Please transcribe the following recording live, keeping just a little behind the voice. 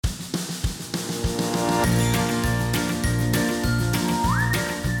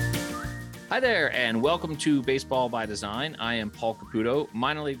Hi there, and welcome to Baseball by Design. I am Paul Caputo,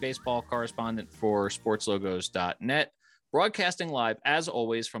 minor league baseball correspondent for sportslogos.net, broadcasting live, as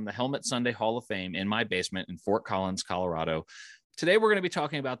always, from the Helmet Sunday Hall of Fame in my basement in Fort Collins, Colorado. Today, we're going to be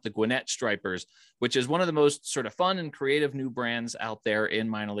talking about the Gwinnett Stripers, which is one of the most sort of fun and creative new brands out there in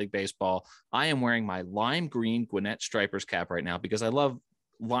minor league baseball. I am wearing my lime green Gwinnett Stripers cap right now because I love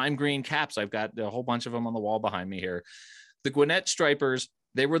lime green caps. I've got a whole bunch of them on the wall behind me here. The Gwinnett Stripers,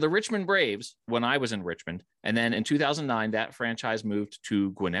 they were the Richmond Braves when I was in Richmond. And then in 2009, that franchise moved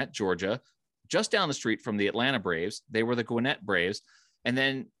to Gwinnett, Georgia, just down the street from the Atlanta Braves. They were the Gwinnett Braves. And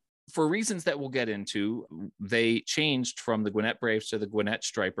then for reasons that we'll get into, they changed from the Gwinnett Braves to the Gwinnett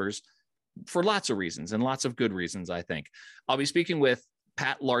Stripers for lots of reasons and lots of good reasons, I think. I'll be speaking with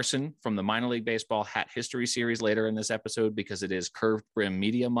Pat Larson from the Minor League Baseball Hat History Series later in this episode because it is Curved Brim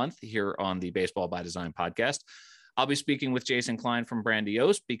Media Month here on the Baseball by Design podcast. I'll be speaking with Jason Klein from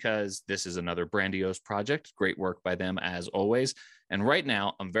Brandiose because this is another Brandiose project. Great work by them as always. And right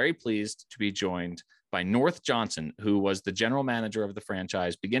now, I'm very pleased to be joined by North Johnson, who was the general manager of the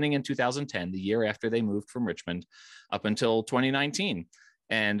franchise beginning in 2010, the year after they moved from Richmond, up until 2019.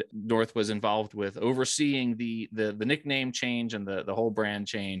 And North was involved with overseeing the nickname change and the whole brand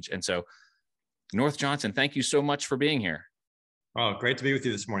change. And so, North Johnson, thank you so much for being here. Oh, great to be with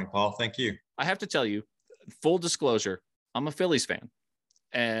you this morning, Paul. Thank you. I have to tell you, full disclosure, I'm a Phillies fan.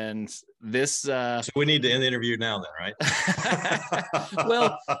 And this so we need to end the interview now then, right?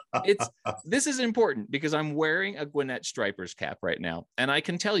 Well, this is important because I'm wearing a Gwinnett Stripers cap right now. And I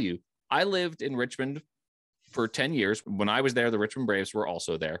can tell you, I lived in Richmond for 10 years. When I was there, the Richmond Braves were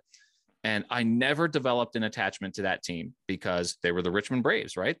also there. And I never developed an attachment to that team because they were the Richmond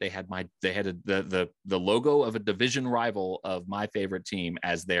Braves, right? They had the logo of a division rival of my favorite team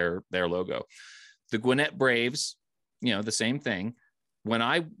as their logo. The Gwinnett Braves, the same thing. When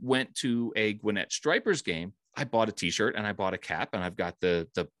I went to a Gwinnett Stripers game, I bought a t-shirt and I bought a cap, and I've got the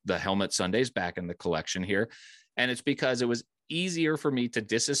helmet Sundays back in the collection here. And it's because it was easier for me to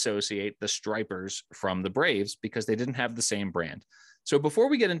disassociate the Stripers from the Braves because they didn't have the same brand. So before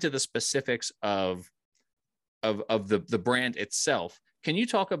we get into the specifics of the brand itself, can you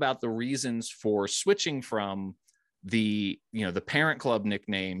talk about the reasons for switching from the parent club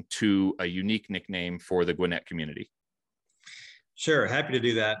nickname to a unique nickname for the Gwinnett community? Sure. Happy to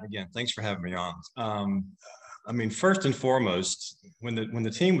do that. Again, thanks for having me on. First and foremost, when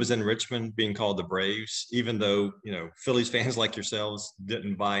the team was in Richmond being called the Braves, even though, Phillies fans like yourselves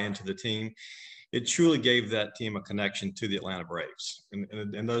didn't buy into the team, it truly gave that team a connection to the Atlanta Braves.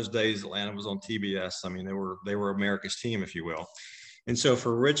 In those days, Atlanta was on TBS. They were America's team, if you will. And so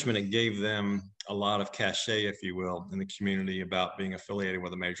for Richmond, it gave them a lot of cachet, if you will, in the community about being affiliated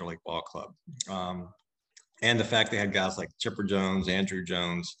with a major league ball club. And the fact they had guys like Chipper Jones, Andrew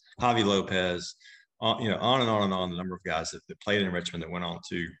Jones, Javi Lopez, on and on and on, the number of guys that played in Richmond that went on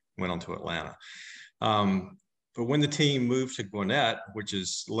to Atlanta. But when the team moved to Gwinnett, which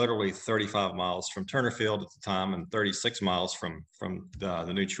is literally 35 miles from Turner Field at the time and 36 miles from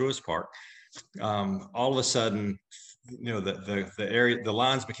the new Truist Park, all of a sudden, the area, the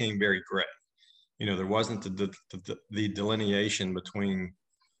lines became very gray. There wasn't the delineation between,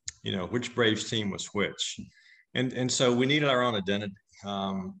 which Braves team was which. And so we needed our own identity.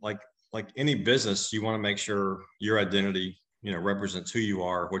 Like any business, you want to make sure your identity, represents who you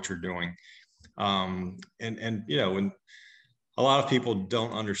are, what you're doing. And when a lot of people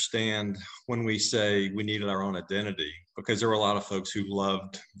don't understand when we say we needed our own identity, because there were a lot of folks who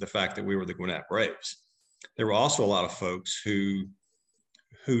loved the fact that we were the Gwinnett Braves. There were also a lot of folks who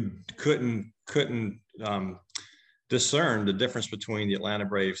couldn't discern the difference between the Atlanta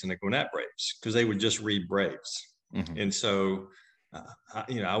Braves and the Gwinnett Braves because they would just read Braves. Mm-hmm. And so,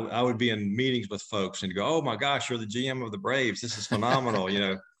 I would be in meetings with folks and go, "Oh my gosh, you're the GM of the Braves. This is phenomenal."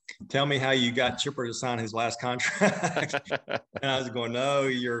 Tell me how you got Chipper to sign his last contract. And I was going, "No,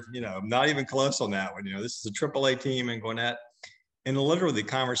 you're, not even close on that one. This is a AAA team in Gwinnett." And literally the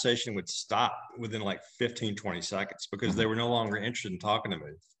conversation would stop within like 15, 20 seconds because they were no longer interested in talking to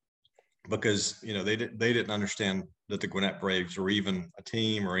me because, they didn't understand that the Gwinnett Braves were even a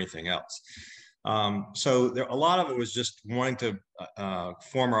team or anything else. So a lot of it was just wanting to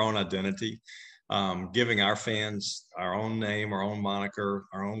form our own identity, giving our fans our own name, our own moniker,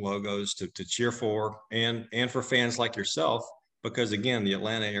 our own logos to cheer for, and for fans like yourself, because again, the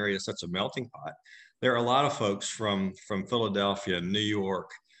Atlanta area is such a melting pot. There are a lot of folks from Philadelphia, New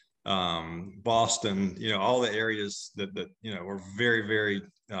York, Boston, all the areas that were very, very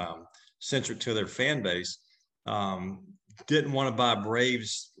centric to their fan base, didn't want to buy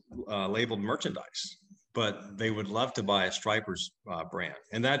Braves labeled merchandise. but they would love to buy a Stripers brand,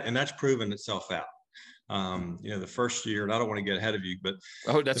 and that's proven itself out. The first year, and I don't want to get ahead of you, but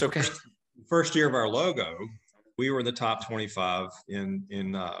that's okay. First year of our logo, we were in the top 25 in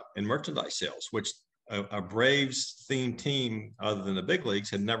merchandise sales, which a Braves themed team other than the big leagues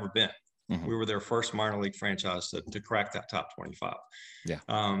had never been. Mm-hmm. We were their first minor league franchise to crack that top 25. Yeah.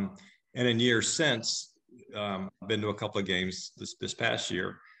 And in years since, I've been to a couple of games this past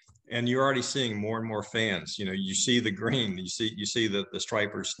year, and you're already seeing more and more fans. You see the green, you see the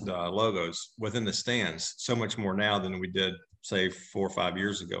Stripers logos within the stands so much more now than we did, say, 4 or 5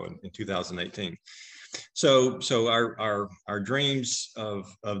 years ago in 2018. So our dreams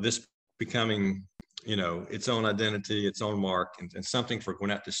of this becoming, its own identity, its own mark, and something for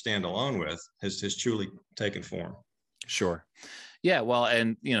Gwinnett to stand alone with has truly taken form. Sure. Yeah. Well,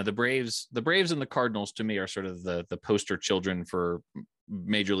 and the Braves and the Cardinals to me are sort of the poster children for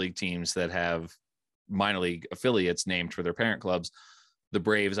major league teams that have minor league affiliates named for their parent clubs. The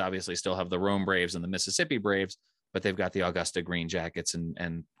Braves obviously still have the Rome Braves and the Mississippi Braves, but they've got the Augusta Green Jackets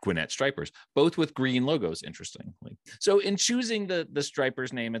and Gwinnett Stripers, both with green logos, interestingly. So in choosing the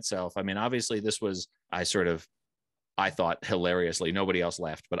Stripers name itself, I mean, obviously this was, I thought hilariously, nobody else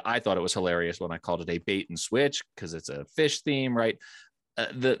laughed, but I thought it was hilarious when I called it a bait and switch because it's a fish theme, right?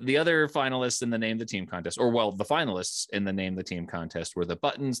 The other finalists in the Name the Team contest, the finalists in the Name the Team contest were the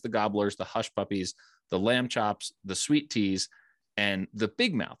Buttons, the Gobblers, the Hush Puppies, the Lamb Chops, the Sweet Teas, and the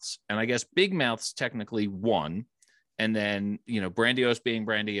Big Mouths. And I guess Big Mouths technically won. And then, Brandiose being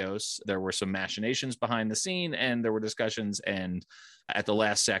Brandiose, there were some machinations behind the scene and there were discussions. And at the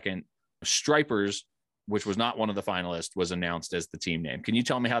last second, Stripers, which was not one of the finalists, was announced as the team name. Can you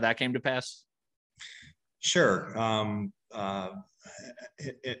tell me how that came to pass? Sure. And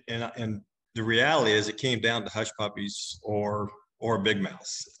the reality is it came down to Hush Puppies or Big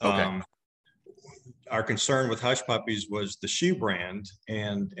Mouths. Okay. Our concern with Hush Puppies was the shoe brand,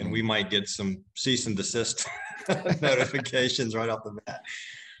 and we might get some cease and desist notifications right off the bat.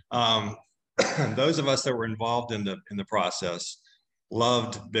 Those of us that were involved in the process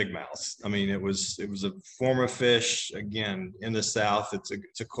loved Big Mouths. I mean, it was a form of fish. Again, in the South, it's a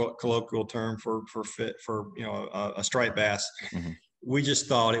colloquial term for a striped bass. Mm-hmm. We just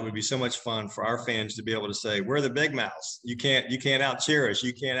thought it would be so much fun for our fans to be able to say, we're the Big Mouths. You can't out cheer us.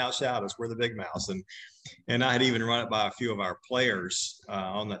 You can't outshout us. We're the Big Mouths. And I had even run it by a few of our players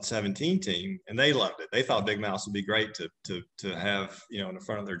on that 17 team, and they loved it. They thought Big Mouths would be great to have, in the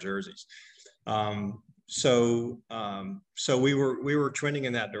front of their jerseys. So we were trending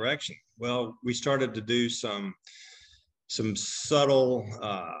in that direction. Well, we started to do some subtle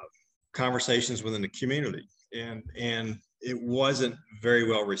conversations within the community, and it wasn't very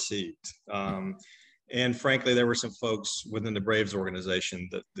well received. And frankly, there were some folks within the Braves organization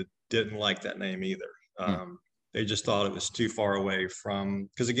that didn't like that name either. They just thought it was too far away from,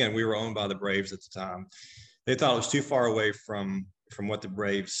 because again, we were owned by the Braves at the time. They thought it was too far away from what the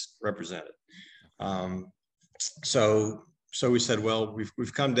Braves represented. So we said, well,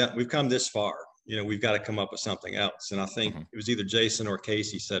 we've come this far. We've got to come up with something else. And I think it was either Jason or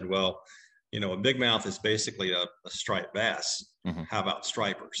Casey said, well, a Big Mouth is basically a striped bass. Mm-hmm. How about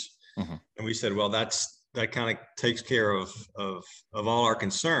Stripers? Mm-hmm. And we said, well, that kind of takes care of all our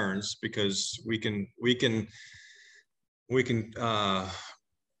concerns, because we can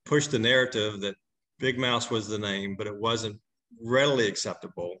push the narrative that Big Mouth was the name, but it wasn't readily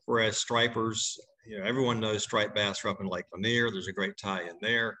acceptable. Whereas Stripers, everyone knows striped bass are up in Lake Lanier. There's a great tie in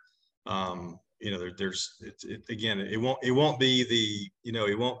there. It won't be the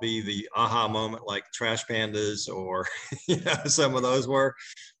aha moment like Trash Pandas or some of those were,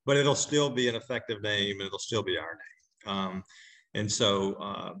 but it'll still be an effective name and it'll still be our name. And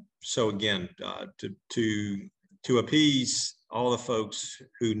so again, to appease all the folks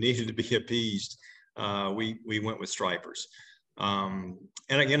who needed to be appeased, we went with Stripers. And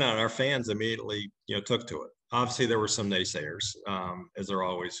again, our fans immediately took to it. Obviously, there were some naysayers, as there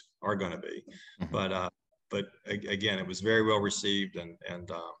always are going to be, mm-hmm. but again, it was very well received, and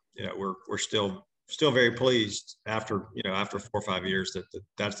we're still very pleased after 4 or 5 years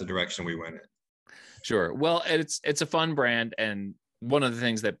that's the direction we went in. Sure. Well, it's a fun brand, and one of the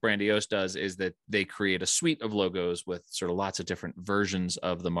things that Brandiose does is that they create a suite of logos with sort of lots of different versions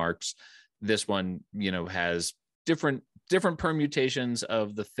of the marks. This one, has different permutations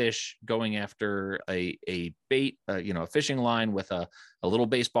of the fish going after a bait, a fishing line with a little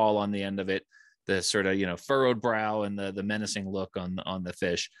baseball on the end of it, the sort of, furrowed brow and the menacing look on the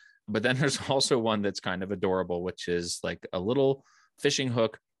fish. But then there's also one that's kind of adorable, which is like a little fishing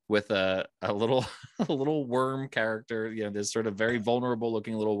hook with a little a little worm character, this sort of very vulnerable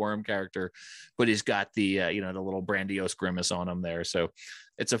looking little worm character, but he's got the the little grandiose grimace on him there. So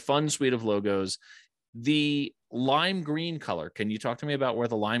it's a fun suite of logos. The lime green color, can you talk to me about where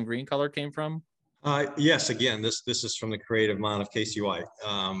the lime green color came from? Yes, again, this is from the creative mind of Casey White.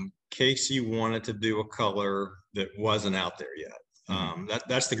 Casey wanted to do a color that wasn't out there yet.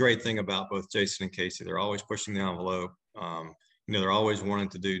 That's the great thing about both Jason and Casey. They're always pushing the envelope. They're always wanting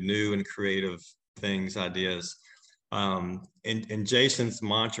to do new and creative things, ideas. And Jason's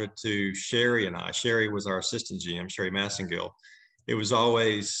mantra to Sherry and I, Sherry was our assistant GM, Sherry Massengill. It was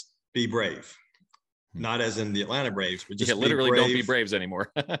always be brave. Not as in the Atlanta Braves, but just literally don't be Braves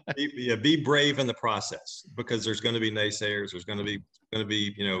anymore. be brave in the process, because there's going to be naysayers. There's going to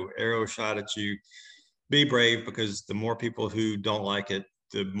be arrows shot at you. Be brave, because the more people who don't like it,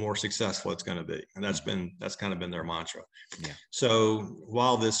 the more successful it's going to be. And that's kind of been their mantra. Yeah. So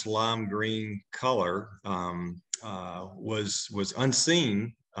while this lime green color was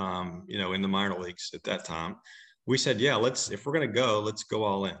unseen, in the minor leagues at that time, we said, yeah, if we're going to go, let's go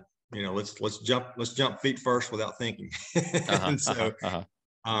all in. Let's jump feet first without thinking. And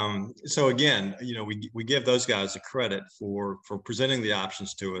so again, we give those guys the credit for presenting the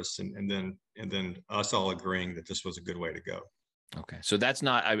options to us, and then us all agreeing that this was a good way to go. Okay, so that's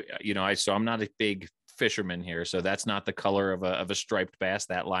not so I'm not a big fisherman here, so that's not the color of a striped bass,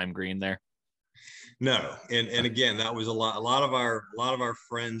 that lime green there. No, and again, that was a lot of our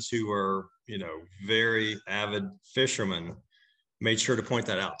friends who are very avid fishermen made sure to point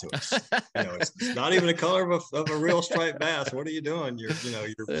that out to us. It's not even a color of a real striped bass. What are you doing? You're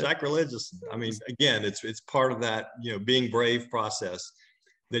sacrilegious. I mean, again, it's part of that, being brave process,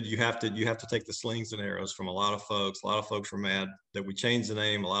 that you have to take the slings and arrows from a lot of folks. A lot of folks were mad that we changed the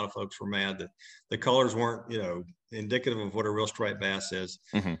name. A lot of folks were mad that the colors weren't, indicative of what a real striped bass is.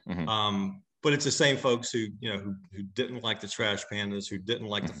 But it's the same folks who didn't like the trash pandas, who didn't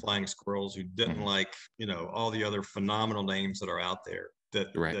like the flying squirrels, who didn't like, all the other phenomenal names that are out there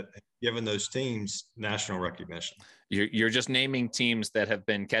that have given those teams national recognition. You're just naming teams that have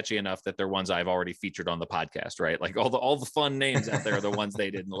been catchy enough that they're ones I've already featured on the podcast, right? Like all the fun names out there are the ones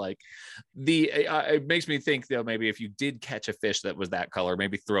they didn't like. It makes me think, though, maybe if you did catch a fish that was that color,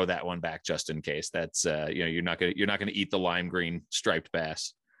 maybe throw that one back just in case. That's you're not gonna eat the lime green striped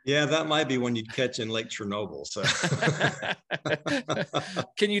bass. Yeah, that might be when you'd catch in Lake Chernobyl. So,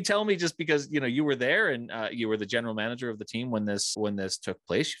 can you tell me, just because you were there and you were the general manager of the team when this took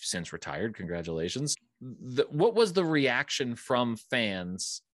place? You've since retired. Congratulations. What was the reaction from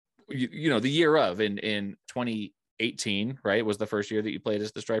fans? The year of in 2018, right? Was the first year that you played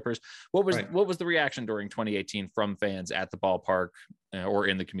as the Stripers. What was the reaction during 2018 from fans at the ballpark or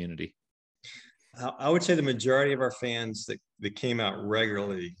in the community? I would say the majority of our fans that came out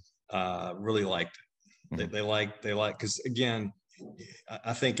regularly really liked it. They like, because again,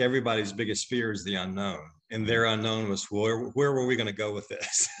 I think everybody's biggest fear is the unknown, and their unknown was where were we going to go with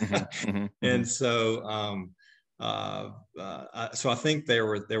this? And so, so I think there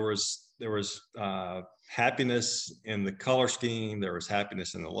was happiness in the color scheme. There was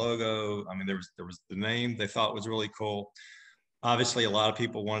happiness in the logo. I mean, there was the name they thought was really cool. Obviously, a lot of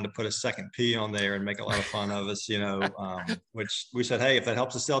people wanted to put a second P on there and make a lot of fun of us, which we said, hey, if that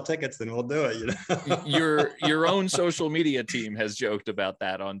helps us sell tickets, then we'll do it. Your own social media team has joked about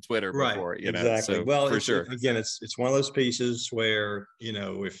that on Twitter before, exactly. So well, for sure. Again, it's one of those pieces where,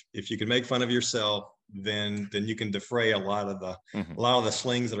 if you can make fun of yourself, then you can defray a lot of the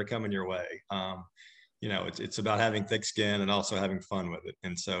slings that are coming your way. It's about having thick skin and also having fun with it.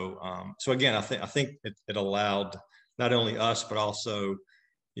 And so again, I think it allowed not only us, but also,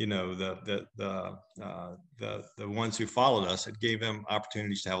 the ones who followed us, it gave them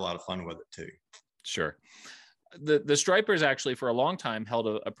opportunities to have a lot of fun with it too. Sure. The Stripers actually for a long time held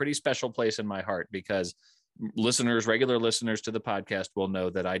a pretty special place in my heart, because regular listeners to the podcast will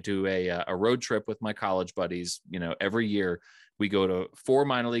know that I do a road trip with my college buddies. Every year we go to 4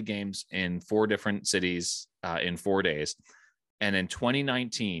 minor league games in 4 different cities in 4 days. And in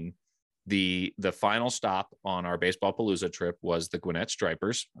 2019, the final stop on our Baseball Palooza trip was the Gwinnett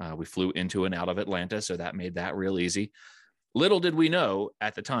Stripers. We flew into and out of Atlanta, so that made that real easy. Little did we know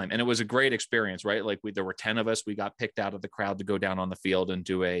at the time, and it was a great experience, right? Like there were 10 of us. We got picked out of the crowd to go down on the field and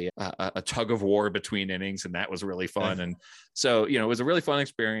do a tug of war between innings, and that was really fun. And so, it was a really fun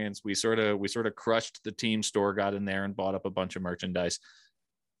experience. We sort of crushed the team store, got in there and bought up a bunch of merchandise.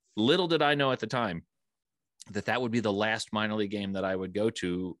 Little did I know at the time that would be the last minor league game that I would go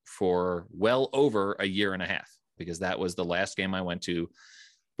to for well over a year and a half, because that was the last game I went to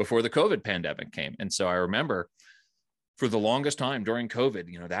before the COVID pandemic came. And so I remember for the longest time during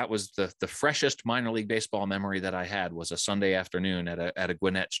COVID, that was the freshest minor league baseball memory that I had, was a Sunday afternoon at a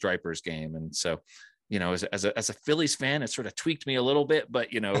Gwinnett Stripers game. And so, as a Phillies fan, it sort of tweaked me a little bit, but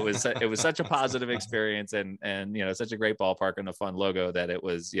it was such a positive experience, and such a great ballpark and a fun logo that it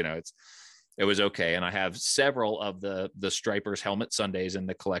was okay. And I have several of the Stripers helmet Sundays in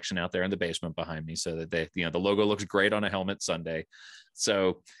the collection out there in the basement behind me, so that the logo looks great on a helmet Sunday.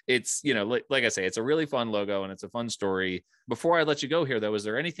 So it's, like I say, it's a really fun logo and it's a fun story. Before I let you go here, though, is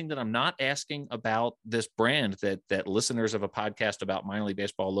there anything that I'm not asking about this brand that listeners of a podcast about minor league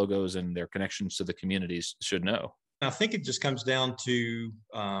baseball logos and their connections to the communities should know? I think it just comes down to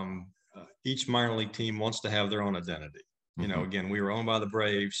each minor league team wants to have their own identity. Again, we were owned by the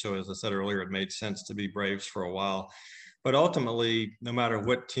Braves. So as I said earlier, it made sense to be Braves for a while. But ultimately, no matter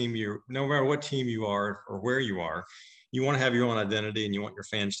what team you are or where you are, you want to have your own identity, and you want your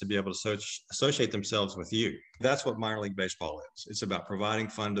fans to be able to associate themselves with you. That's what minor league baseball is. It's about providing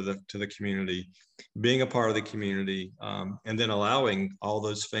fun to the community, being a part of the community, and then allowing all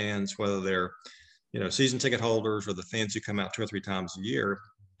those fans, whether they're season ticket holders or the fans who come out 2 or 3 times a year,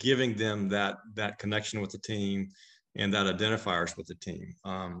 giving them that connection with the team and that identifiers with the team.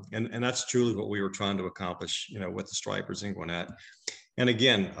 And that's truly what we were trying to accomplish, with the Stripers in Gwinnett. And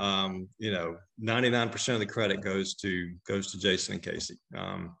again, 99% of the credit goes to Jason and Casey.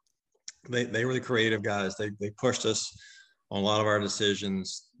 They were the creative guys. They pushed us on a lot of our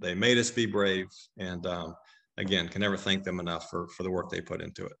decisions. They made us be brave. And again, can never thank them enough for the work they put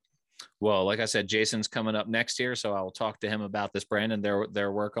into it. Well, like I said, Jason's coming up next year, so I'll talk to him about this brand and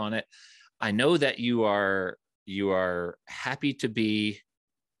their work on it. I know that you are happy to be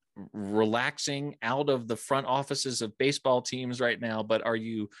relaxing out of the front offices of baseball teams right now, but are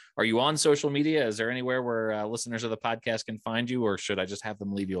you on social media? Is there anywhere where listeners of the podcast can find you, or should I just have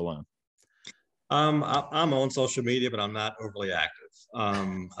them leave you alone? I'm on social media, but I'm not overly active.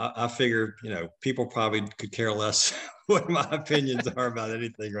 I figured, people probably could care less what my opinions are about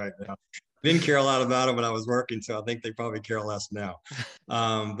anything right now. Didn't care a lot about it when I was working, so I think they probably care less now.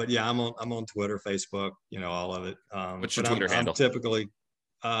 But yeah, I'm on Twitter, Facebook, all of it. What's your Twitter handle? I'm typically,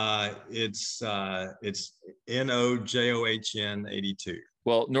 it's NOJOHN 82.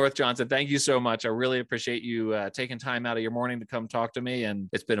 Well, North Johnson, thank you so much. I really appreciate you taking time out of your morning to come talk to me. And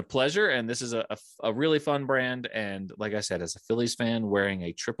it's been a pleasure. And this is a really fun brand. And like I said, as a Phillies fan wearing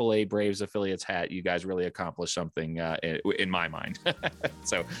a AAA Braves affiliates hat, you guys really accomplished something in my mind.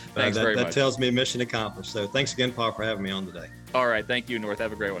 So thanks very much. That tells me mission accomplished. So thanks again, Paul, for having me on today. All right. Thank you, North.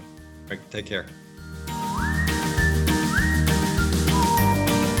 Have a great one. All right, take care.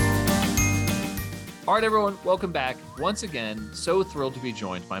 All right, everyone, welcome back. Once again, so thrilled to be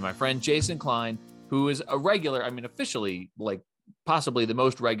joined by my friend Jason Klein, who is a regular, officially, possibly the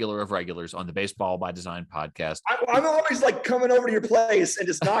most regular of regulars on the Baseball by Design podcast. I'm always coming over to your place and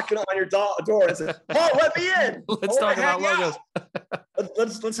just knocking on your door and saying, "Oh, let me in. Let's talk about logos."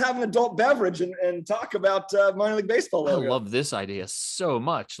 Let's have an adult beverage and talk about minor league baseball logos. I love this idea so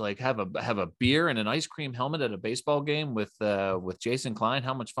much. Have a beer and an ice cream helmet at a baseball game with Jason Klein.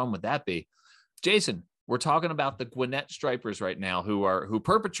 How much fun would that be? Jason, we're talking about the Gwinnett Stripers right now, who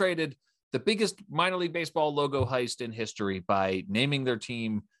perpetrated the biggest minor league baseball logo heist in history by naming their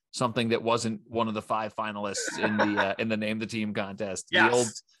team something that wasn't one of the 5 finalists in the Name the Team contest.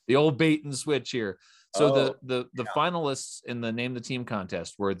 Yes. The old bait and switch here. So the finalists in the Name the Team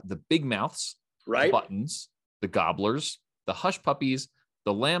contest were the Big Mouths, right? The Buttons, the Gobblers, the Hush Puppies,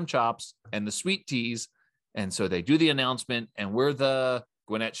 the Lamb Chops, and the Sweet Teas. And so they do the announcement, and we're the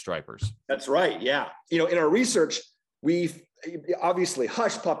Gwinnett Stripers. That's right. Yeah. In our research, we've obviously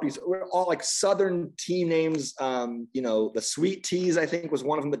Hush Puppies, we're all Southern team names. The Sweet Teas, I think, was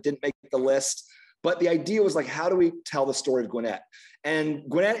one of them that didn't make the list. But the idea was how do we tell the story of Gwinnett? And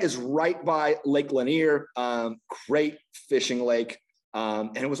Gwinnett is right by Lake Lanier, great fishing lake.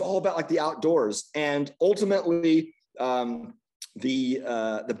 And it was all about the outdoors. And ultimately, the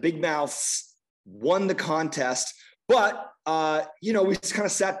Big Mouths won the contest. But, we just kind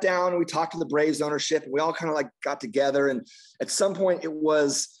of sat down and we talked to the Braves ownership, and we all kind of got together. And at some point it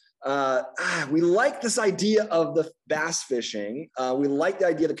was, we like this idea of the bass fishing. We like the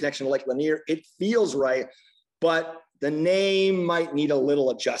idea of the connection to Lake Lanier. It feels right, but the name might need a little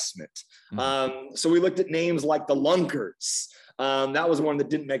adjustment. Mm-hmm. So we looked at names like the Lunkers. That was one that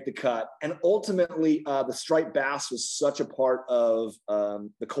didn't make the cut. And ultimately the striped bass was such a part of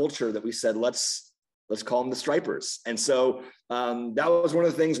the culture that we said, let's call them the Stripers. And so that was one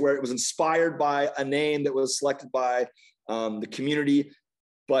of the things where it was inspired by a name that was selected by the community.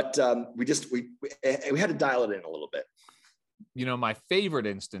 But we had to dial it in a little bit. My favorite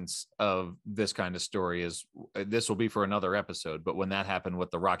instance of this kind of story is, this will be for another episode, but when that happened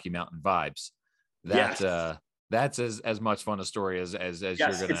with the Rocky Mountain Vibes, that's as much fun a story as yes, you're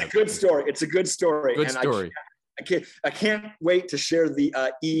going to have. It's a good story. It's a good story. Good story. I can't wait to share the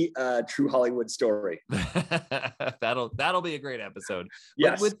True Hollywood story. That'll be a great episode.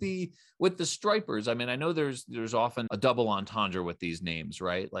 Yes. But with the Stripers, I mean, I know there's often a double entendre with these names,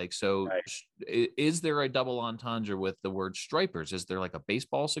 right? Like, so right. Is there a double entendre with the word Stripers? Is there like a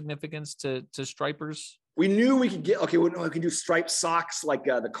baseball significance to Stripers? We knew we could we can do striped socks like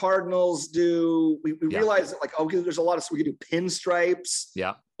the Cardinals do. We realized that there's a lot of, we could do pinstripes.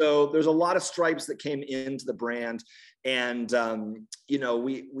 Yeah. So there's a lot of stripes that came into the brand. And,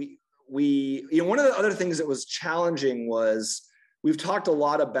 we one of the other things that was challenging was, we've talked a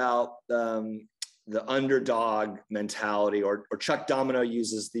lot about the underdog mentality, or Chuck Domino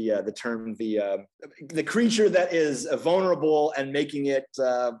uses the term, the creature that is vulnerable and making it,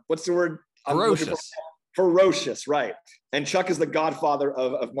 what's the word? Ferocious, right? And Chuck is the godfather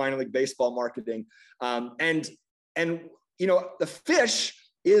of minor league baseball marketing. And the fish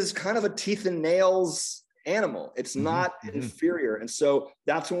is kind of a teeth and nails animal. It's not inferior. And so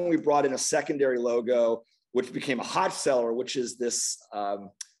that's when we brought in a secondary logo, which became a hot seller, which is this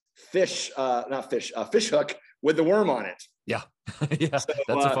fish hook with the worm on it. Yeah. Yeah. So,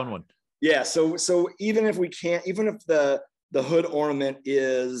 that's a fun one. Yeah. So even if the hood ornament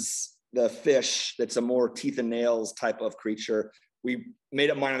is the fish, that's a more teeth and nails type of creature, we made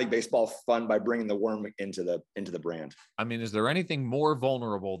it minor league baseball fun by bringing the worm into the brand. I mean, is there anything more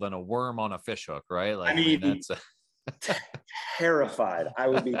vulnerable than a worm on a fish hook, right? Like, that's terrified. I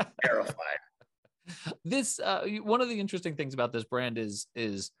would be terrified. This one of the interesting things about this brand is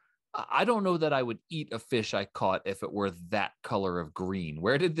I don't know that I would eat a fish I caught if it were that color of green.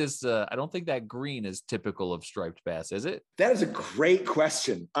 Where did this? I don't think that green is typical of striped bass, is it? That is a great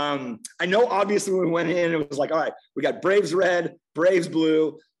question. I know obviously when we went in, it was like, all right, we got Braves red, Braves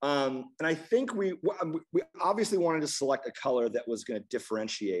blue. And I think we obviously wanted to select a color that was going to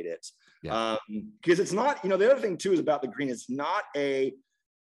differentiate it. Yeah. Because it's not, the other thing too is about the green, it's not a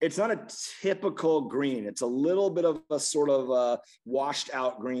typical green. It's a little bit of a sort of a washed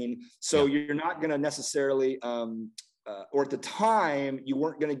out green. So you're not going to necessarily, or at the time, you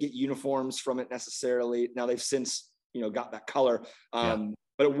weren't going to get uniforms from it necessarily. Now they've since, got that color, but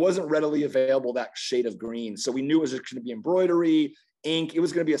it wasn't readily available, that shade of green. So we knew it was going to be embroidery, ink. It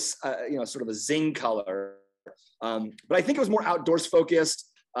was going to be a sort of a zing color. But I think it was more outdoors focused.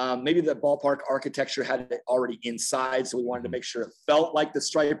 Maybe the ballpark architecture had it already inside, so we wanted to make sure it felt like the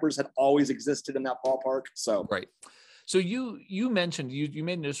Stripers had always existed in that ballpark. So right. So you mentioned you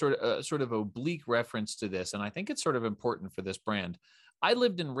made a sort of oblique reference to this, and I think it's sort of important for this brand. I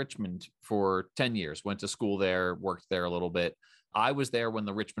lived in Richmond for 10 years, went to school there, worked there a little bit. I was there when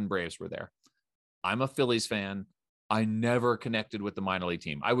the Richmond Braves were there. I'm a Phillies fan. I never connected with the minor league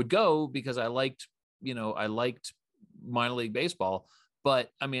team. I would go because I liked minor league baseball. But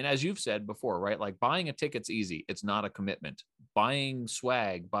I mean, as you've said before, right? Like, buying a ticket's easy. It's not a commitment. Buying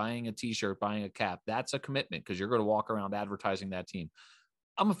swag, buying a t-shirt, buying a cap, that's a commitment because you're going to walk around advertising that team.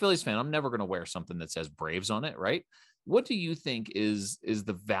 I'm a Phillies fan. I'm never going to wear something that says Braves on it, right? What do you think is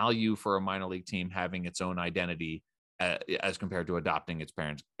the value for a minor league team having its own identity as compared to adopting its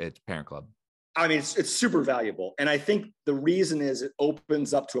parent club? I mean, it's super valuable. And I think the reason is it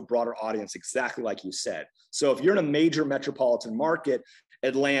opens up to a broader audience, exactly like you said. So if you're in a major metropolitan market,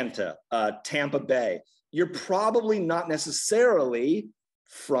 Atlanta, Tampa Bay, you're probably not necessarily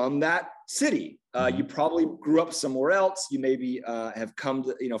from that city. You probably grew up somewhere else. You maybe have come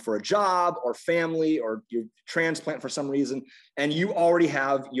to, for a job or family, or you transplant for some reason, and you already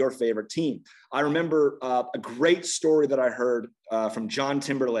have your favorite team. I remember a great story that I heard from John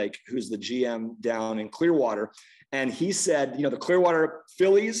Timberlake, who's the GM down in Clearwater. And he said, the Clearwater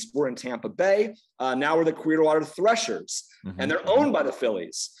Phillies were in Tampa Bay. Now we're the Clearwater Threshers, and they're owned by the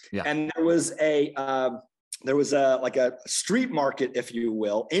Phillies. Yeah. And there was like a street market, if you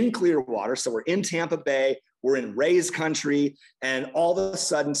will, in Clearwater. So we're in Tampa Bay, we're in Rays country, and all of a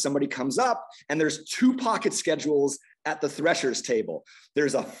sudden somebody comes up and there's two pocket schedules at the Threshers table.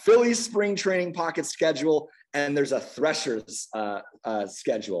 There's a Phillies spring training pocket schedule, and there's a Threshers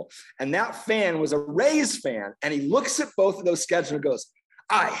schedule. And that fan was a Rays fan, and he looks at both of those schedules and goes,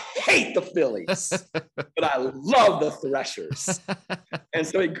 I hate the Phillies, but I love the Threshers. And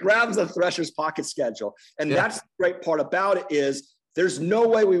so he grabs the Threshers pocket schedule. And that's the great part about it is there's no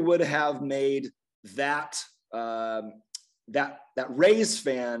way we would have made that Rays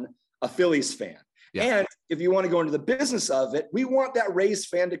fan a Phillies fan. Yeah. And if you want to go into the business of it, we want that Rays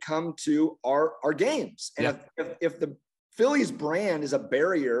fan to come to our games. And if the Phillies brand is a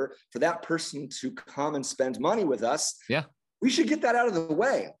barrier for that person to come and spend money with us. Yeah. We should get that out of the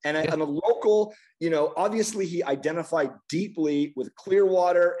way. And on a local, obviously he identified deeply with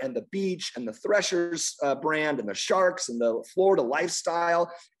Clearwater and the beach and the Threshers brand and the Sharks and the Florida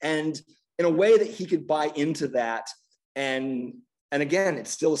lifestyle. And in a way that he could buy into that. And again, it's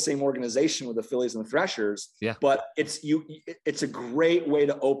still the same organization with the Phillies and the Threshers, but it's a great way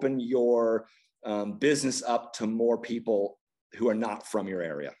to open your business up to more people who are not from your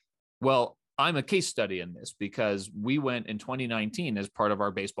area. Well, I'm a case study in this because we went in 2019 as part of our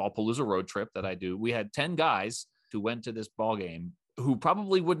Baseball Palooza road trip that I do. We had 10 guys who went to this ball game who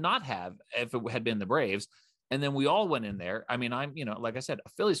probably would not have if it had been the Braves. And then we all went in there. I mean, I'm, like I said, a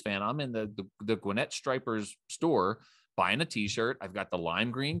Phillies fan. I'm in the Gwinnett Stripers store buying a t-shirt. I've got the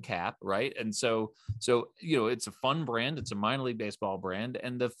lime green cap, right? And so, it's a fun brand. It's a minor league baseball brand.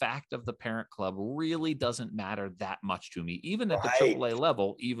 And the fact of the parent club really doesn't matter that much to me, even at the AAA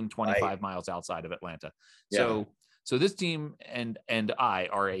level, even 25 miles outside of Atlanta. Yeah. So this team and I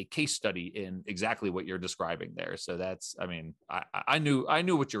are a case study in exactly what you're describing there. So that's, I mean, I knew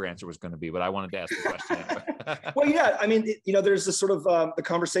what your answer was going to be, but I wanted to ask the question anyway. Well, yeah, I mean, there's this sort of, the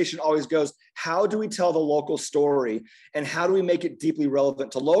conversation always goes, how do we tell the local story and how do we make it deeply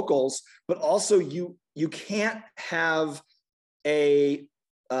relevant to locals? But also you can't have a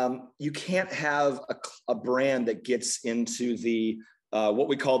brand that gets into the, what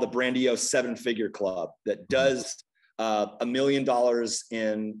we call the grandiose 7-figure club that does $1 million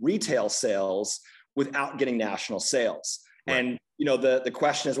in retail sales without getting national sales. Right. And, the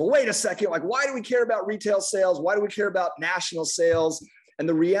question is, well, wait a second, like, why do we care about retail sales? Why do we care about national sales? And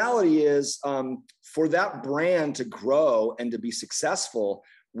the reality is, for that brand to grow and to be successful,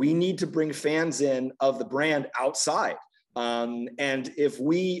 we need to bring fans in of the brand outside. And if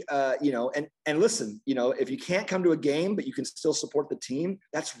we, and listen, if you can't come to a game, but you can still support the team,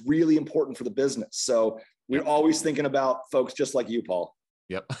 that's really important for the business. So we're always thinking about folks just like you, Paul.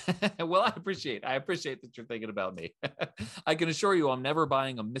 Yep. Well, I appreciate that you're thinking about me. I can assure you I'm never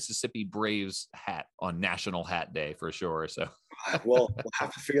buying a Mississippi Braves hat on National Hat Day for sure. So we'll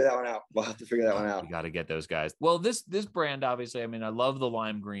have to figure that one out. We got to get those guys. Well, this brand, obviously, I mean, I love the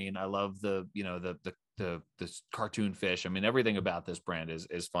lime green. I love the this cartoon fish. I mean, everything about this brand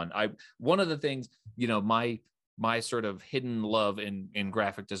is fun. One of the things, my sort of hidden love in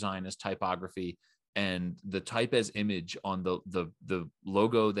graphic design is typography. And the type as image on the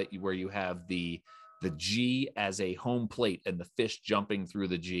logo where you have the G as a home plate and the fish jumping through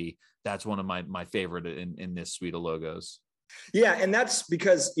the G, that's one of my favorite in this suite of logos. Yeah, and that's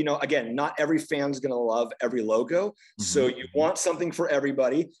because, again, not every fan's going to love every logo. Mm-hmm. So you want something for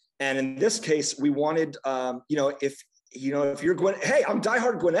everybody. And in this case, we wanted, if you're Gwinnett, hey, I'm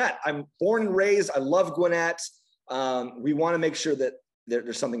diehard Gwinnett. I'm born and raised. I love Gwinnett. We want to make sure that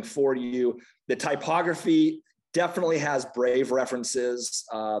there's something for you. The typography definitely has Brave references.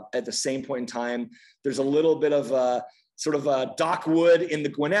 At the same point in time, there's a little bit of a sort of a Doc Wood in the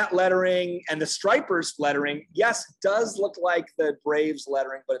Gwinnett lettering and the Stripers lettering. Yes, it does look like the Braves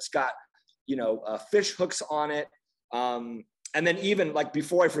lettering, but it's got, fish hooks on it. And then even like,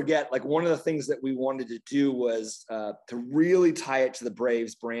 before I forget, like one of the things that we wanted to do was to really tie it to the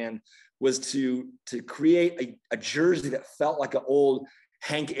Braves brand was to create a jersey that felt like an old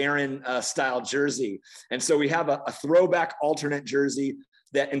Hank Aaron style jersey. And so we have a throwback alternate jersey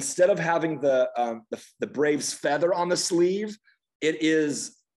that instead of having the Braves feather on the sleeve, it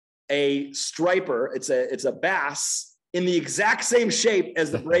is a striper. It's a bass in the exact same shape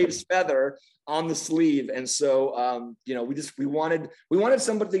as the Braves feather on the sleeve. And so, we wanted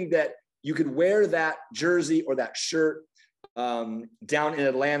something that you could wear that jersey or that shirt down in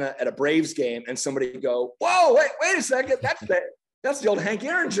Atlanta at a Braves game and somebody go, whoa, wait a second. That's the old Hank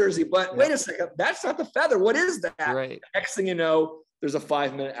Aaron jersey, but wait a second. That's not the feather. What is that? Right. Next thing you know, there's a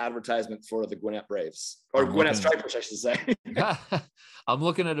 5-minute advertisement for the Gwinnett Braves or Gwinnett Stripers, I should say. I'm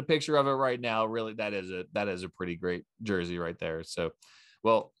looking at a picture of it right now. Really, that is a pretty great jersey right there. So,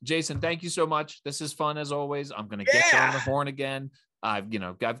 well, Jason, thank you so much. This is fun as always. I'm going to get you on the horn again. I've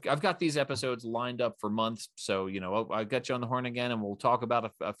got these episodes lined up for months. So, I'll get you on the horn again and we'll talk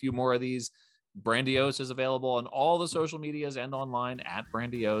about a few more of these. Brandiose is available on all the social medias and online at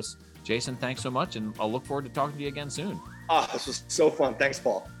Brandiose. Jason, thanks so much. And I'll look forward to talking to you again soon. This was so fun. Thanks,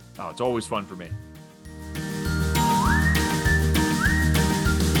 Paul. Oh, it's always fun for me.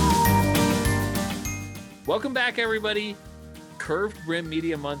 Welcome back, everybody. Curved Brim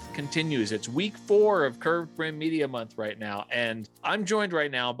Media Month continues. It's week 4 of Curved Brim Media Month right now. And I'm joined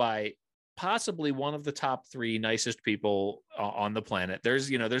right now by possibly one of the top 3 nicest people on the planet.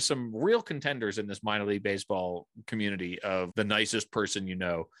 There's some real contenders in this minor league baseball community of the nicest person,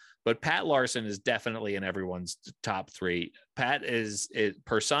 but Pat Larson is definitely in everyone's top 3. Pat it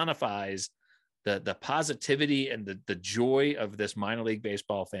personifies the positivity and the joy of this minor league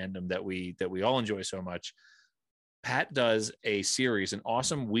baseball fandom that we all enjoy so much. Pat does a series, an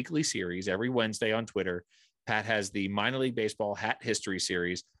awesome weekly series every Wednesday on Twitter. Pat has the minor league baseball hat history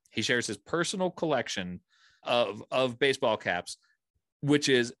series. He shares his personal collection of baseball caps, which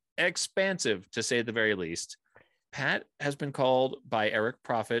is expansive to say the very least. Pat has been called by Eric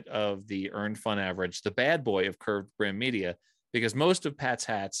Profit of the Earned Fun Average the bad boy of curved brim media, because most of Pat's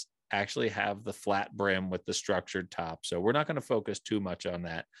hats actually have the flat brim with the structured top. So we're not going to focus too much on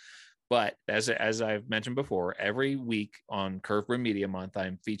that. But as I've mentioned before, every week on Curve Brim Media Month,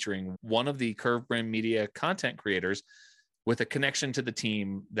 I'm featuring one of the Curve Brim Media content creators with a connection to the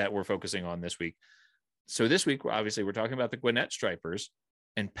team that we're focusing on this week. So this week, obviously, we're talking about the Gwinnett Stripers.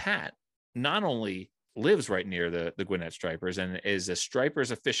 And Pat not only lives right near the Gwinnett Stripers and is a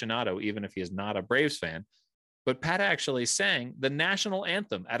Stripers aficionado, even if he is not a Braves fan, but Pat actually sang the national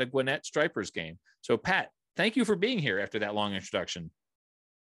anthem at a Gwinnett Stripers game. So, Pat, thank you for being here after that long introduction.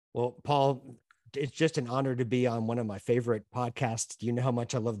 Well, Paul, it's just an honor to be on one of my favorite podcasts. You know how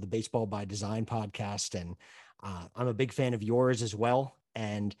much I love the Baseball by Design podcast, and I'm a big fan of yours as well.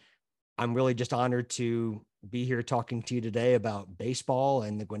 And I'm really just honored to be here talking to you today about baseball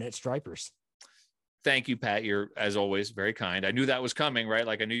and the Gwinnett Stripers. Thank you, Pat. You're, as always, very kind. I knew that was coming, right?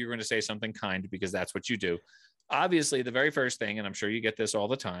 Like I knew you were going to say something kind because that's what you do. Obviously, the very first thing, and I'm sure you get this all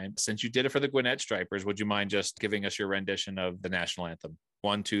the time, since you did it for the Gwinnett Stripers, would you mind just giving us your rendition of the national anthem?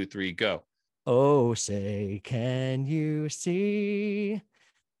 1, 2, 3, go. Oh, say, can you see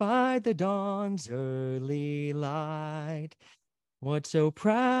by the dawn's early light what so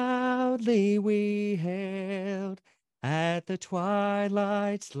proudly we hailed at the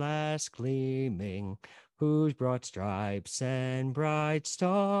twilight's last gleaming, whose broad stripes and bright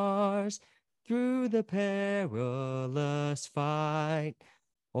stars through the perilous fight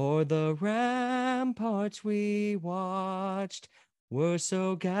o'er the ramparts we watched were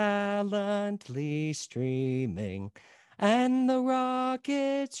so gallantly streaming, and the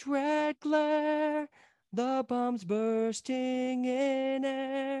rocket's red glare, the bombs bursting in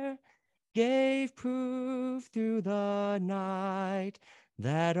air, gave proof through the night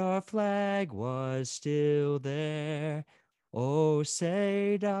that our flag was still there. Oh,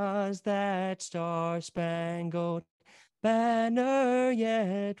 say does that star-spangled banner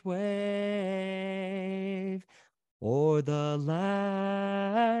yet wave o'er the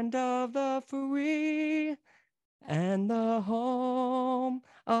land of the free and the home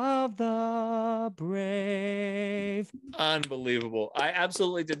of the brave. Unbelievable. I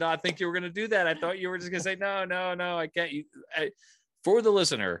absolutely did not think you were going to do that. I thought you were just going to say, no, I can't. For the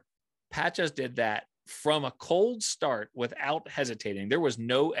listener, Pat just did that from a cold start without hesitating. There was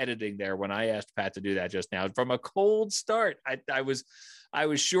no editing there when I asked Pat to do that just now. From a cold start, I was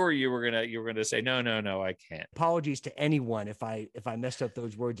sure you were gonna say no, I can't. Apologies to anyone if I messed up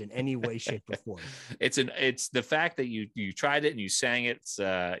those words in any way, shape, or form. It's the fact that you tried it and you sang it.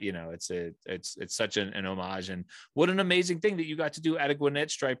 It's such an homage, and what an amazing thing that you got to do at a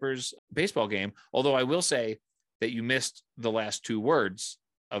Gwinnett Stripers baseball game. Although I will say that you missed the last 2 words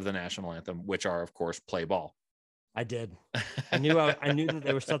of the national anthem, which are of course play ball. I did. I knew that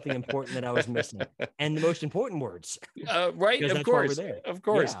there was something important that I was missing, and the most important words. Right, of course.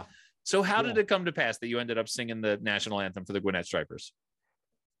 Yeah. So how did it come to pass that you ended up singing the national anthem for the Gwinnett Stripers?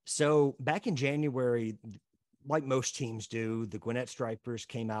 So back in January, like most teams do, the Gwinnett Stripers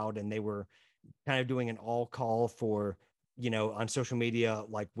came out and they were kind of doing an all call for, on social media,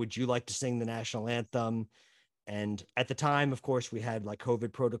 like, would you like to sing the national anthem? And at the time, of course, we had like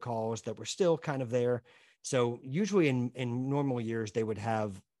COVID protocols that were still kind of there. So usually in normal years, they would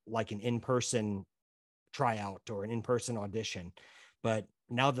have like an in-person tryout or an in-person audition. But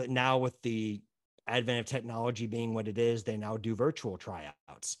now with the advent of technology being what it is, they now do virtual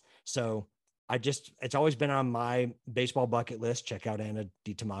tryouts. So it's always been on my baseball bucket list. Check out Anna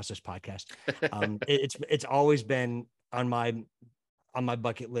DiTomaso's podcast. It's always been on my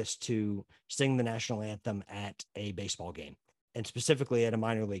bucket list to sing the national anthem at a baseball game, and specifically at a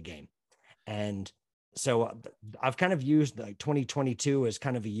minor league game. And so I've kind of used like 2022 as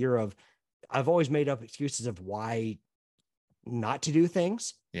kind of a year of, I've always made up excuses of why not to do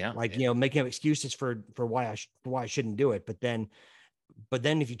things. Yeah. Making up excuses for why I shouldn't do it. But then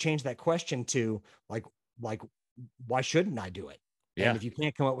if you change that question to like, why shouldn't I do it? Yeah. And if you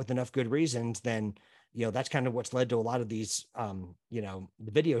can't come up with enough good reasons, then that's kind of what's led to a lot of these,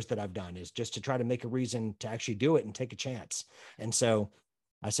 the videos that I've done, is just to try to make a reason to actually do it and take a chance. And so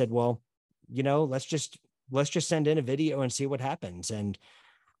I said, well, let's just send in a video and see what happens. And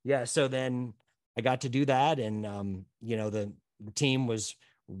yeah, so then I got to do that. And, the team was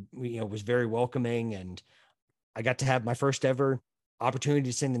very welcoming, and I got to have my first ever opportunity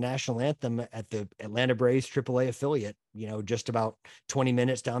to sing the national anthem at the Atlanta Braves AAA affiliate, just about 20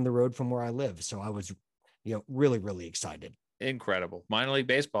 minutes down the road from where I live. So I was, really, really excited. Incredible. Minor league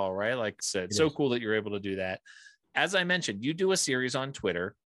baseball, right? Like I said, so cool that you're able to do that. As I mentioned, you do a series on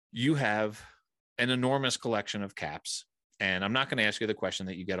Twitter. You have an enormous collection of caps. And I'm not going to ask you the question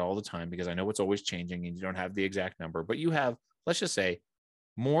that you get all the time, because I know it's always changing and you don't have the exact number, but you have, let's just say,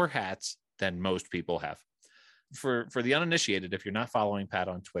 more hats than most people have. For the uninitiated, if you're not following Pat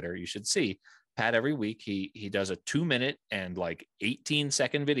on Twitter, you should see Pat every week. He does a 2-minute and like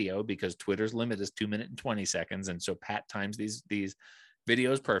 18-second video, because Twitter's limit is 2 minutes and 20 seconds. And so Pat times these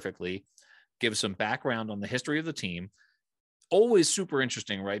videos perfectly, gives some background on the history of the team. Always super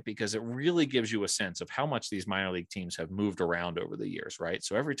interesting, right? Because it really gives you a sense of how much these minor league teams have moved around over the years, right?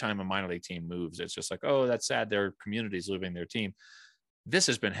 So every time a minor league team moves, it's just like, oh, that's sad, their community's losing their team. This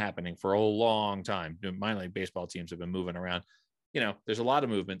has been happening for a long time. Minor league baseball teams have been moving around. There's a lot of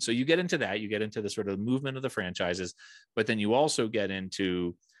movement. So you get into that, you get into the sort of movement of the franchises, but then you also get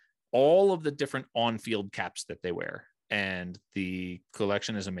into all of the different on-field caps that they wear. And the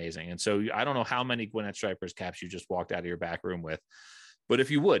collection is amazing. And so I don't know how many Gwinnett Stripers caps you just walked out of your back room with, but if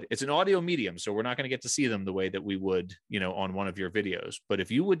you would, it's an audio medium, so we're not going to get to see them the way that we would, on one of your videos. But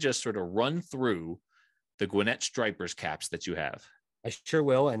if you would just sort of run through the Gwinnett Stripers caps that you have. I sure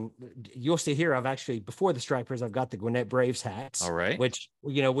will. And you'll see here, I've actually, before the Stripers, I've got the Gwinnett Braves hats. All right. Which,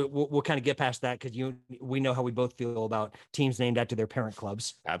 we'll kind of get past that, because we know how we both feel about teams named after their parent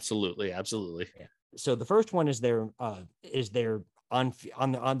clubs. Absolutely. Absolutely. Yeah. So the first one is their on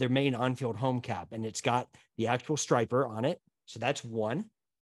their main on-field home cap, and it's got the actual striper on it. So that's one.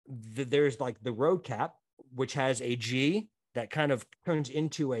 There's like the road cap, which has a G that kind of turns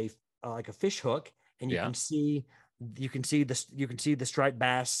into a like a fish hook, and you can see the striped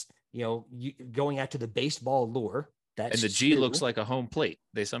bass, going out to the baseball lure. And the G looks like a home plate.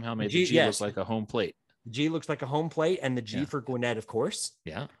 They somehow made the G look like a home plate. The G looks like a home plate, and the G for Gwinnett, of course.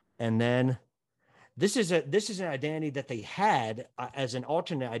 Yeah. And then this is an identity that they had as an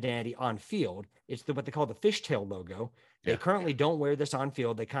alternate identity on field. It's what they call the fishtail logo. They currently don't wear this on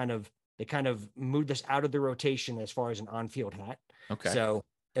field. They kind of moved this out of the rotation as far as an on-field hat. Okay. So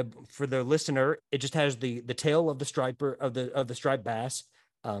for the listener, it just has the tail of the striper of the striped bass,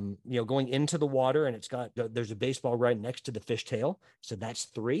 going into the water, and there's a baseball right next to the fishtail. So that's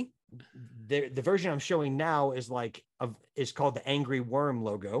 3. The version I'm showing now is called the Angry Worm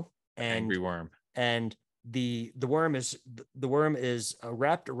logo. Angry Worm. And the worm is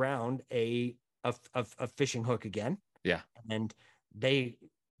wrapped around a fishing hook again. Yeah. And the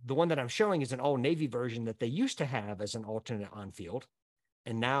one that I'm showing is an all navy version that they used to have as an alternate on field.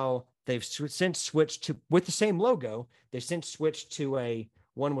 And now they've since switched to, with the same logo, they've since switched to a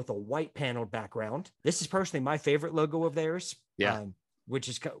one with a white paneled background. This is personally my favorite logo of theirs. Yeah.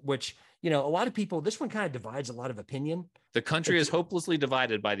 Which a lot of people, this one kind of divides a lot of opinion. The country is hopelessly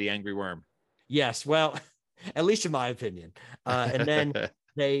divided by the Angry Worm. Yes. Well, at least in my opinion. And then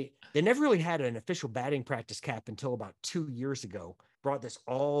they never really had an official batting practice cap until about 2 years ago. Brought this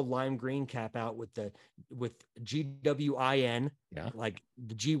all lime green cap out with GWIN. Yeah. Like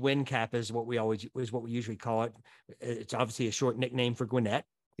the G win cap is what we usually call it. It's obviously a short nickname for Gwinnett.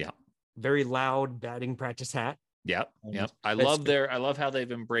 Yeah. Very loud batting practice hat. Yep. Yep. I love how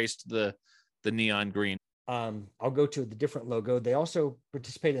they've embraced the neon green. I'll go to the different logo. They also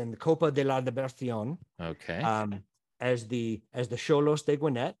participated in the Copa de la Liberación. Okay. As the Xolos de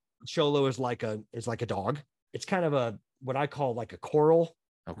Gwinnett. Xolo is like a dog. It's kind of what I call like a coral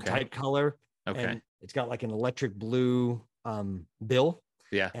type color. Okay. And it's got like an electric blue bill.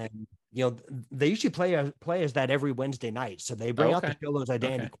 Yeah. And they usually play as that every Wednesday night. So they bring out the Xolos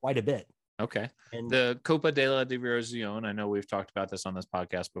identity quite a bit. Okay. And the Copa de la Liberación, I know we've talked about this on this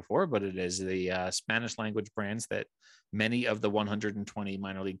podcast before, but it is the Spanish language brands that many of the 120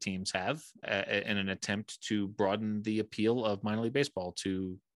 minor league teams have in an attempt to broaden the appeal of minor league baseball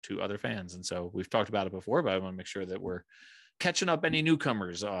to other fans. And so we've talked about it before, but I want to make sure that we're catching up any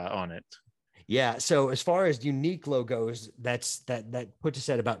newcomers on it. Yeah. So as far as unique logos, that puts us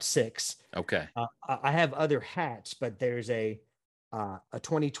at about 6. Okay. I have other hats, but there's a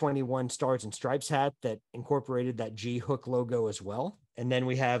 2021 Stars and Stripes hat that incorporated that G hook logo as well. And then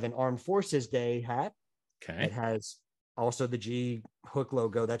we have an Armed Forces Day hat. Okay. It has also the G hook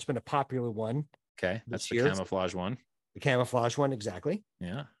logo. That's been a popular one. Okay. That's the year. camouflage one. The camouflage one. Exactly.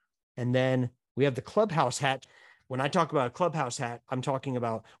 Yeah. And then we have the clubhouse hat. When I talk about a clubhouse hat, I'm talking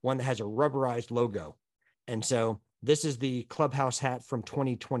about one that has a rubberized logo. And so this is the clubhouse hat from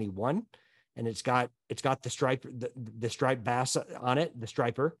 2021. And it's got the stripe, the striped bass on it, the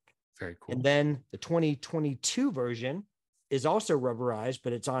striper. Very cool. And then the 2022 version is also rubberized,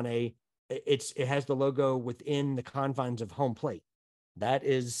 but it has the logo within the confines of home plate. That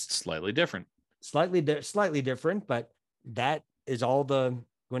is slightly different. Slightly different, but that is all the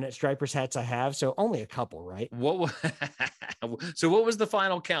Gwinnett Stripers hats I have. So only a couple, right? So what was the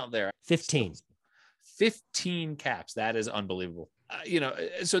final count there? 15. 15 caps. That is unbelievable.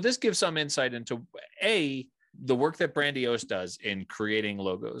 So this gives some insight into the work that Brandiose does in creating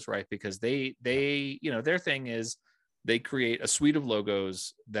logos, right? Because they their thing is they create a suite of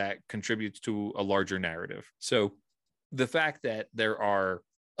logos that contributes to a larger narrative. So the fact that there are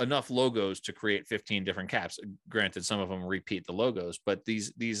enough logos to create 15 different caps, granted, some of them repeat the logos, but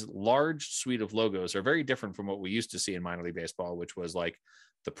these large suite of logos are very different from what we used to see in minor league baseball, which was like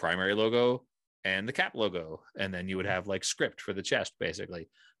the primary logo and the cap logo. And then you would have like script for the chest, basically.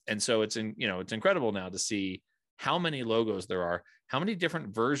 And so it's incredible now to see how many logos there are, how many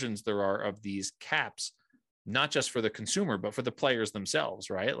different versions there are of these caps, not just for the consumer, but for the players themselves,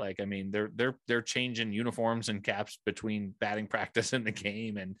 right? Like, I mean, they're changing uniforms and caps between batting practice and the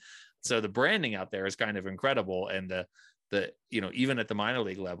game. And so the branding out there is kind of incredible. And the even at the minor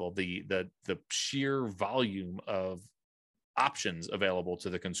league level, the sheer volume of options available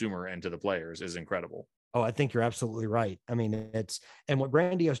to the consumer and to the players is incredible. Oh, I think you're absolutely right. I mean, and what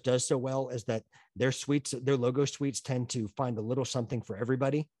Brandiose does so well is that their logo suites tend to find a little something for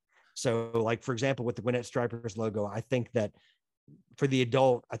everybody. So like, for example, with the Gwinnett Stripers logo, I think that for the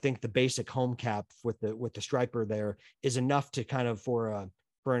adult, I think the basic home cap with the striper there is enough to kind of for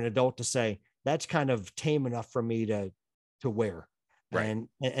an adult to say, that's kind of tame enough for me to wear. Right.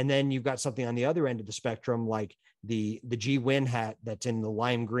 And then you've got something on the other end of the spectrum, like the G-Win hat that's in the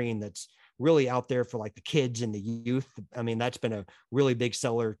lime green, that's really out there for like the kids and the youth. I mean, that's been a really big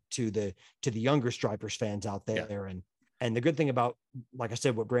seller to the younger Stripers fans out there. Yeah. And the good thing about, like I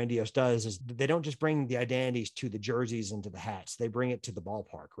said, what Brandiose does is they don't just bring the identities to the jerseys and to the hats. They bring it to the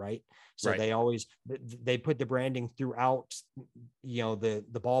ballpark, right? So they put the branding throughout, the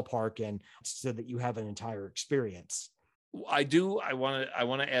ballpark, and so that you have an entire experience. I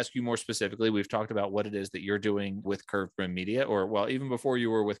want to ask you more specifically. We've talked about what it is that you're doing with Curved Brim Media, even before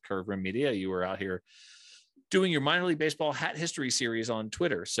you were with Curved Brim Media, you were out here doing your minor league baseball hat history series on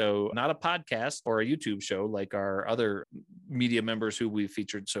Twitter. So not a podcast or a YouTube show like our other media members who we've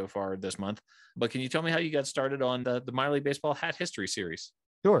featured so far this month. But can you tell me how you got started on the minor league baseball hat history series?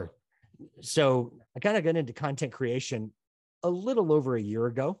 Sure. So I kind of got into content creation a little over a year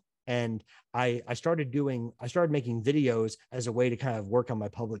ago. And I started making videos as a way to kind of work on my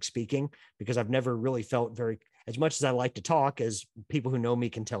public speaking, because I've never really felt as much as I like to talk, as people who know me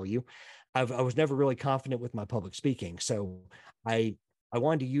can tell you, I was never really confident with my public speaking. So I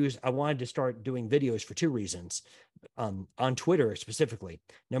wanted to start doing videos for two reasons, on Twitter specifically.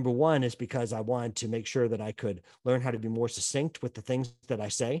 Number one is because I wanted to make sure that I could learn how to be more succinct with the things that I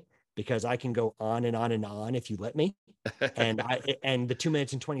say, because I can go on and on and on if you let me. And the 2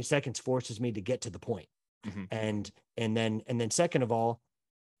 minutes and 20 seconds forces me to get to the point. Mm-hmm. And then second of all,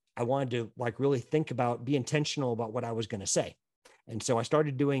 I wanted to really be intentional about what I was going to say. And so I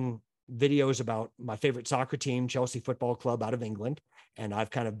started doing videos about my favorite soccer team, Chelsea Football Club out of England. And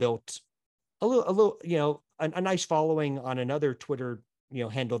I've kind of built a little, a nice following on another Twitter,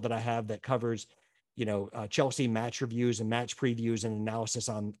 handle that I have that covers, Chelsea match reviews and match previews and analysis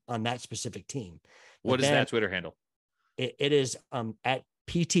on that specific team. What is that Twitter handle? It is at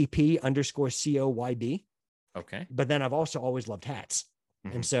PTP_COYB. Okay. But then I've also always loved hats.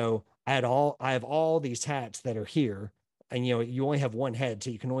 Mm-hmm. And so I have all these hats that are here, and, you only have one head,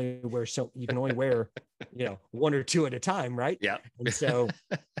 so you can only wear, one or two at a time. Right. Yeah. And so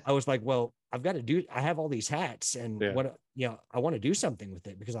I was like, well, I have all these hats, and I want to do something with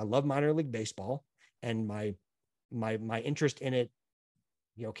it, because I love minor league baseball, and my interest in it,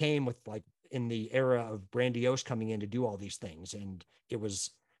 came with in the era of Brandiose coming in to do all these things. And it was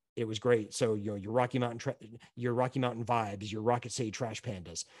great. So, your Rocky Mountain vibes, your Rocket City Trash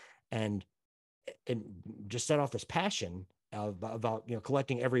Pandas, and just set off this passion about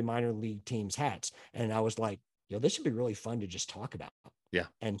collecting every minor league team's hats. And I was like, this should be really fun to just talk about. Yeah.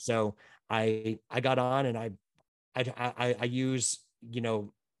 And so I got on, and I use,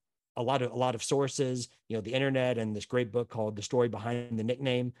 a lot of sources, the internet, and this great book called The Story Behind the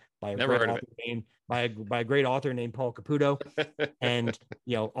Nickname by a great author named by a great author named Paul Caputo. And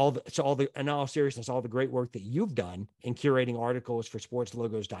in all seriousness, all the great work that you've done in curating articles for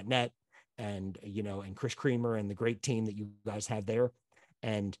sportslogos.net, and and Chris Creamer and the great team that you guys have there.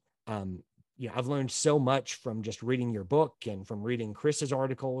 And I've learned so much from just reading your book and from reading Chris's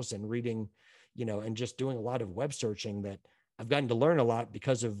articles and reading, and just doing a lot of web searching, that I've gotten to learn a lot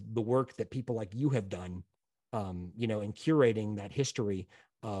because of the work that people like you have done, in curating that history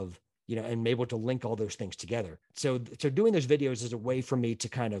of, and able to link all those things together. So doing those videos is a way for me to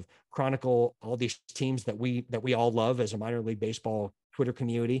kind of chronicle all these teams that we all love as a minor league baseball Twitter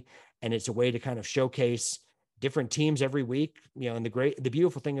community. And it's a way to kind of showcase different teams every week, and the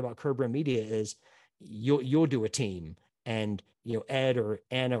beautiful thing about Curb Run Media is you'll do a team, and, Ed or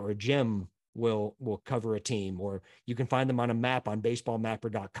Anna or Jim will cover a team, or you can find them on a map on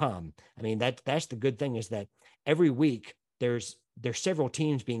baseballmapper.com. I mean, that's the good thing, is that every week there's several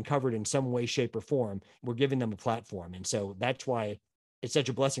teams being covered in some way, shape, or form. We're giving them a platform. And so that's why it's such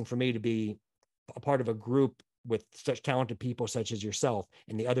a blessing for me to be a part of a group with such talented people such as yourself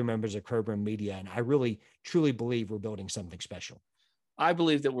and the other members of Curb Run Media. And I really, truly believe we're building something special. I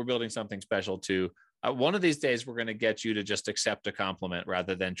believe that we're building something special too. One of these days, we're going to get you to just accept a compliment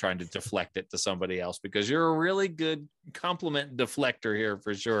rather than trying to deflect it to somebody else, because you're a really good compliment deflector here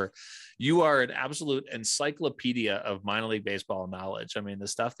for sure. You are an absolute encyclopedia of minor league baseball knowledge. I mean, the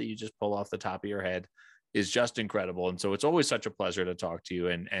stuff that you just pull off the top of your head is just incredible. And so it's always such a pleasure to talk to you.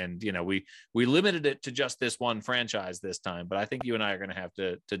 And we limited it to just this one franchise this time, but I think you and I are going to have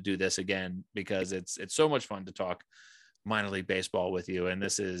to do this again, because it's so much fun to talk minor league baseball with you. And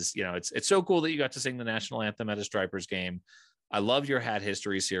this is, it's so cool that you got to sing the national anthem at a Stripers game. I love your hat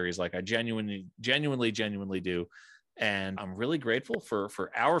history series. Like, I genuinely do. And I'm really grateful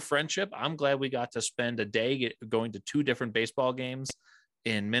for our friendship. I'm glad we got to spend a day going to 2 different baseball games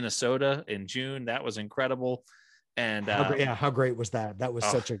in Minnesota in June. That was incredible. And how great was that? That was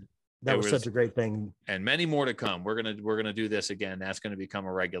such a great thing. And many more to come. We're gonna do this again. That's gonna become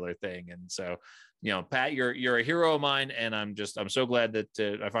a regular thing. And so, Pat, you're a hero of mine, and I'm so glad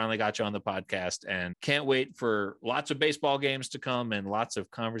that I finally got you on the podcast, and can't wait for lots of baseball games to come and lots of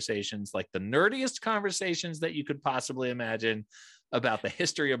conversations, like the nerdiest conversations that you could possibly imagine about the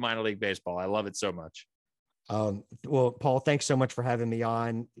history of minor league baseball. I love it so much. Well, Paul, thanks so much for having me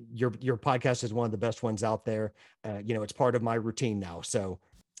on. Your podcast is one of the best ones out there. It's part of my routine now. So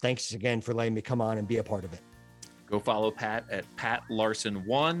thanks again for letting me come on and be a part of it. Go follow Pat at Pat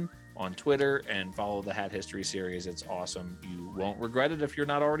Larson1 on Twitter, and follow the Hat History series. It's awesome. You won't regret it if you're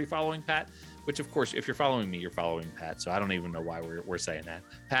not already following Pat, which, of course, if you're following me, you're following Pat. So I don't even know why we're saying that.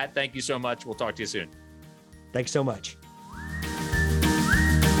 Pat, thank you so much. We'll talk to you soon. Thanks so much.